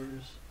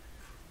followers.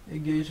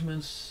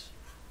 Engagements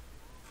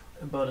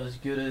about as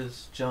good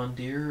as John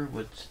Deere,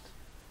 which,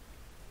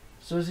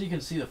 so as you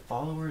can see, the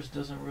followers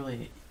doesn't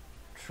really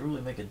truly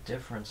make a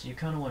difference. You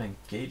kind of want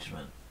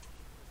engagement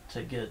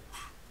to get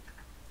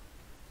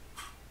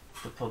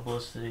the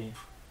publicity.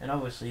 And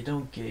obviously you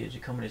don't gauge a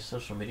company's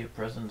social media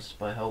presence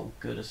by how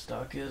good a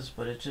stock is,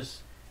 but it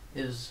just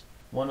is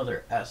one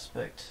other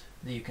aspect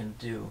that you can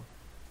do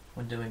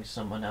when doing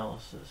some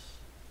analysis.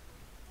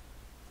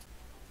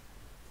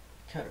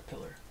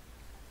 Caterpillar.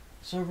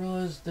 So I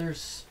realized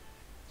there's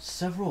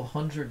several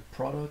hundred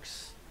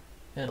products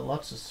and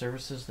lots of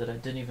services that I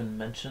didn't even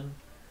mention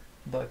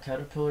about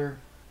Caterpillar.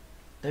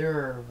 They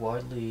are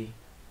widely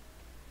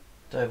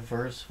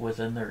diverse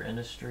within their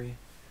industry,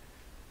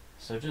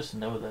 so just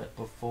know that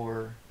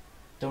before.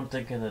 Don't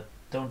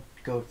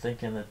go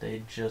thinking that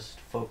they just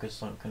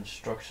focus on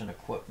construction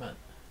equipment.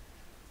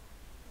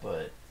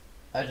 But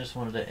I just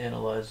wanted to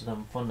analyze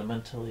them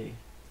fundamentally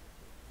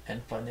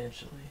and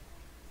financially.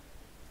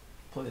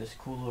 Play this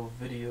cool little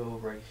video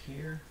right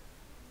here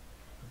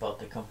about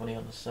the company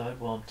on the side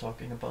while I'm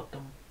talking about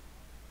them.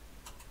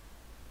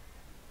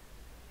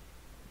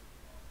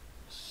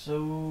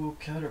 So,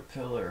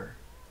 Caterpillar.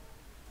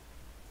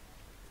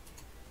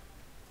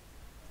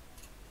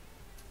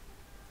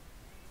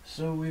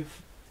 So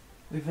we've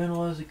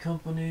analyzed the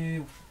company,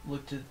 we've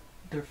looked at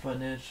their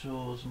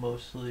financials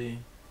mostly,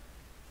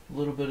 a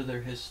little bit of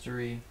their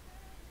history.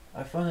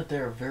 I find that they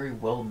are very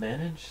well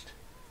managed.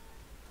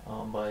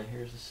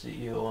 Here's the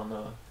CEO on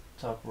the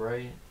top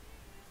right.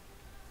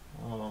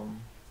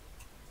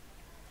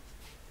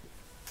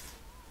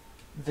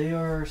 They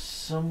are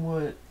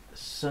somewhat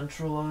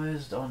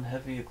centralized on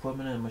heavy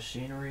equipment and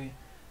machinery.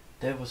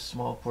 They have a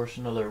small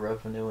portion of their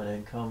revenue and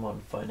income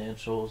on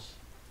financials.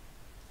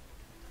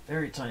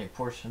 Very tiny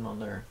portion on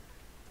their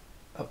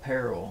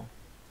apparel.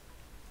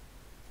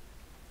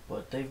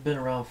 But they've been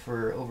around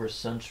for over a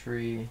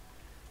century.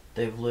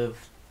 They've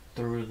lived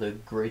through the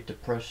Great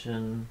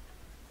Depression,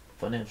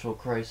 financial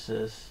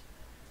crisis,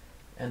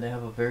 and they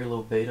have a very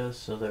low beta,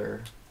 so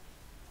they're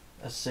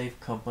a safe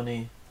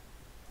company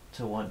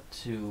to want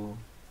to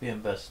be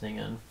investing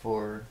in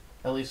for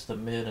at least the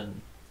mid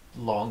and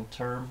long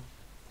term.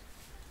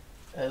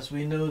 As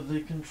we know,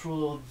 they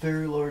control a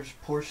very large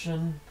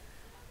portion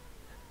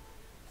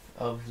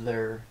of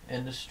their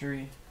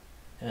industry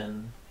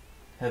and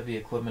heavy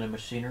equipment and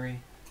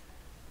machinery.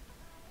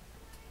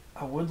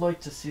 I would like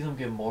to see them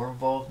get more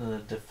involved in the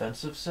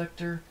defensive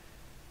sector,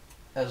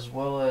 as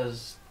well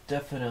as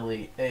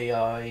definitely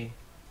AI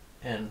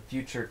and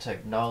future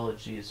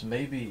technologies,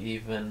 maybe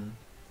even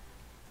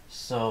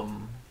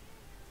some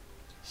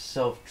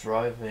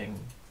self-driving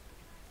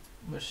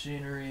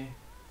machinery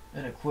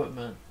and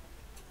equipment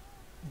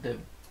that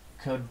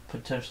could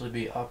potentially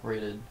be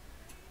operated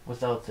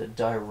without the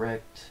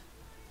direct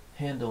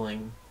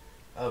handling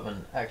of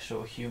an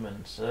actual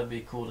human. So that'd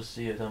be cool to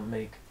see them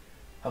make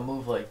a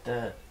move like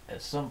that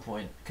at some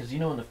point, because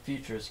in the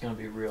future it's going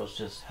to be real, it's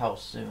just how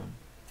soon.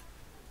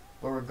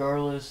 But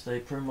regardless, they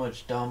pretty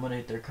much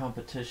dominate their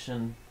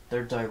competition,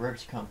 their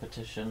direct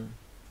competition.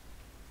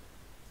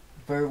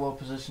 Very well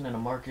positioned in the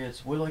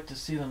markets. We'd like to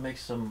see them make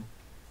some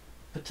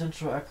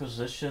potential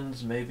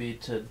acquisitions, maybe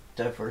to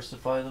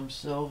diversify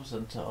themselves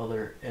into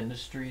other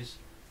industries,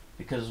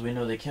 because we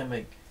know they can't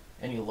make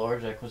any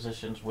large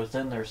acquisitions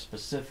within their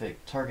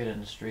specific target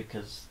industry,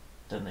 because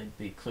then they'd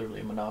be clearly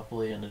a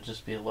monopoly and it'd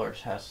just be a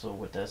large hassle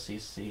with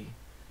SEC.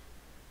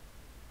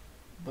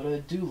 But I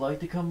do like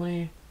the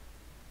company.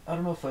 I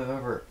don't know if I've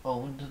ever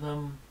owned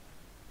them,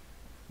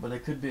 but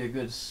it could be a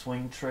good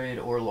swing trade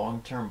or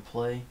long-term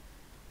play,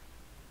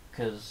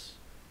 because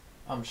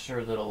I'm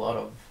sure that a lot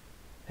of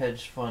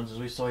hedge funds, as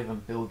we saw, even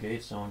Bill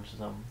Gates owns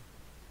them.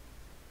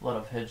 A lot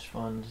of hedge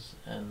funds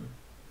and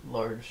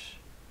large,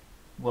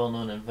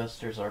 well-known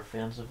investors are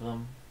fans of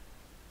them.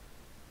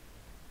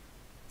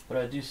 But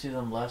I do see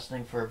them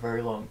lasting for a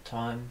very long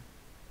time.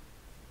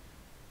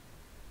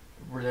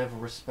 They have a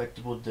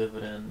respectable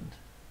dividend.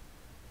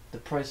 The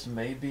price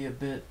may be a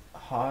bit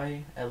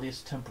high, at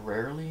least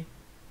temporarily,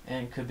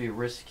 and could be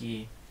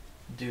risky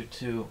due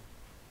to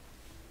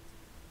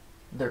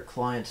their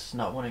clients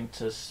not wanting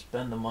to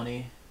spend the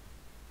money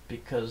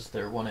because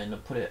they're wanting to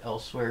put it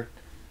elsewhere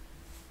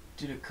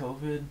due to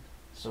COVID.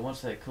 So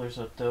once that clears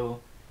up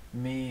though,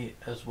 me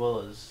as well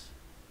as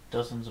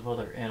dozens of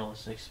other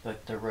analysts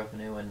expect their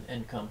revenue and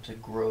income to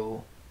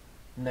grow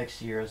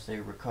next year as they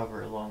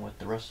recover along with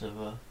the rest of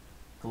the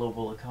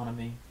global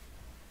economy.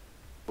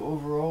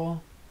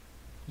 Overall,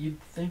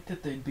 you'd think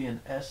that they'd be an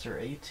S or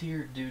A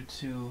tier due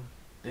to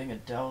being a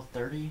Dow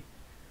 30,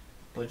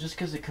 but just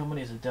because the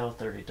company is a Dow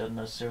 30 doesn't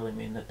necessarily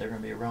mean that they're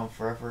going to be around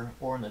forever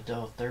or in the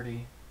Dow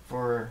 30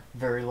 for a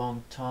very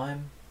long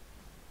time.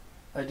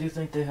 I do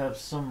think they have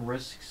some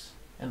risks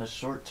in the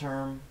short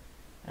term,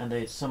 and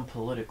they have some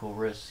political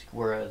risk,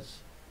 whereas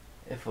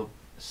if a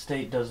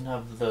state doesn't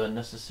have the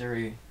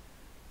necessary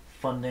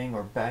funding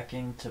or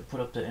backing to put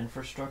up the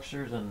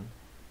infrastructure, then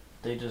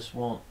they just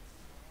won't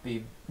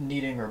be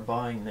needing or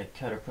buying the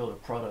Caterpillar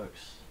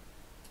products.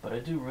 But I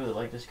do really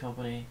like this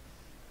company,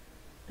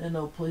 and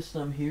I'll place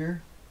them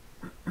here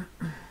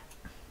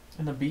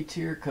in the B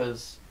tier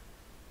because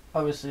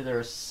obviously they're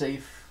a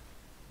safe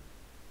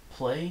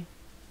play,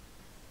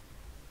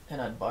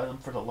 and I'd buy them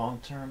for the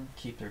long term,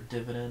 keep their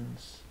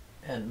dividends,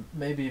 and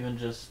maybe even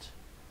just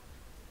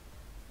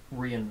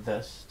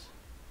reinvest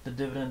the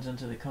dividends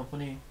into the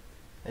company,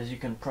 as you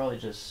can probably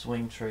just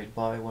swing trade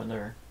buy when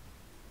they're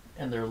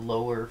in their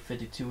lower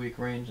 52-week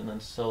range and then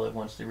sell it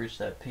once they reach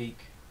that peak.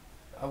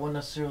 I wouldn't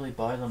necessarily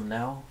buy them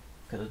now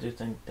because I do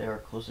think they are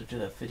closer to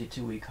that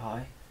 52-week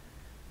high,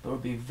 but it'll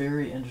be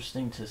very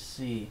interesting to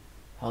see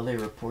how they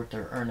report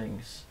their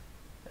earnings,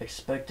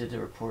 expected to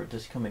report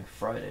this coming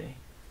Friday.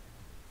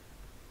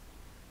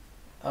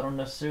 I don't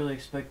necessarily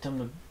expect them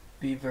to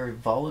be very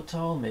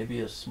volatile, maybe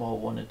a small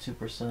 1 to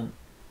 2%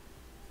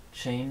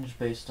 change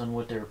based on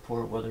what they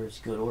report, whether it's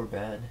good or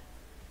bad.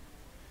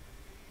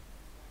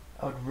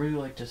 I would really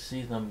like to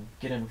see them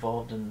get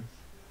involved in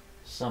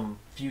some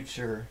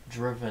future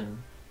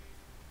driven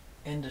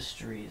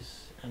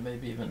industries and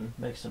maybe even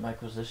make some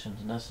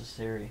acquisitions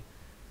necessary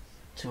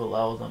to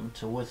allow them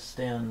to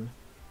withstand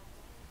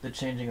the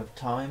changing of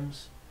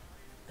times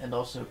and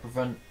also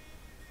prevent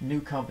new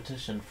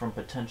competition from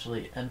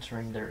potentially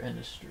entering their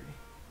industry.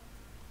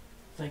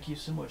 Thank you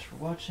so much for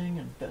watching,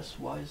 and best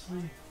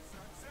wisely.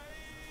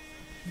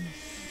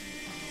 Peace.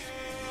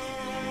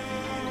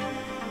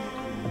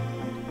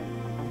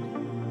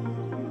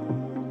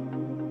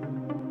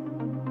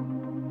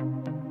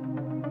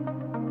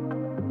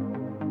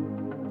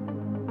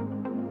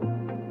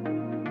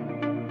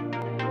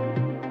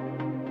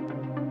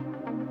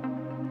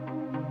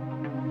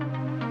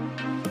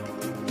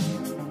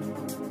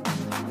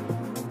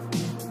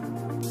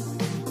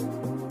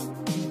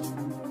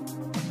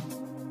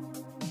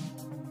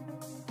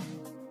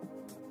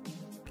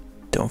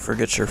 Don't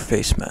forget your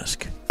face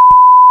mask.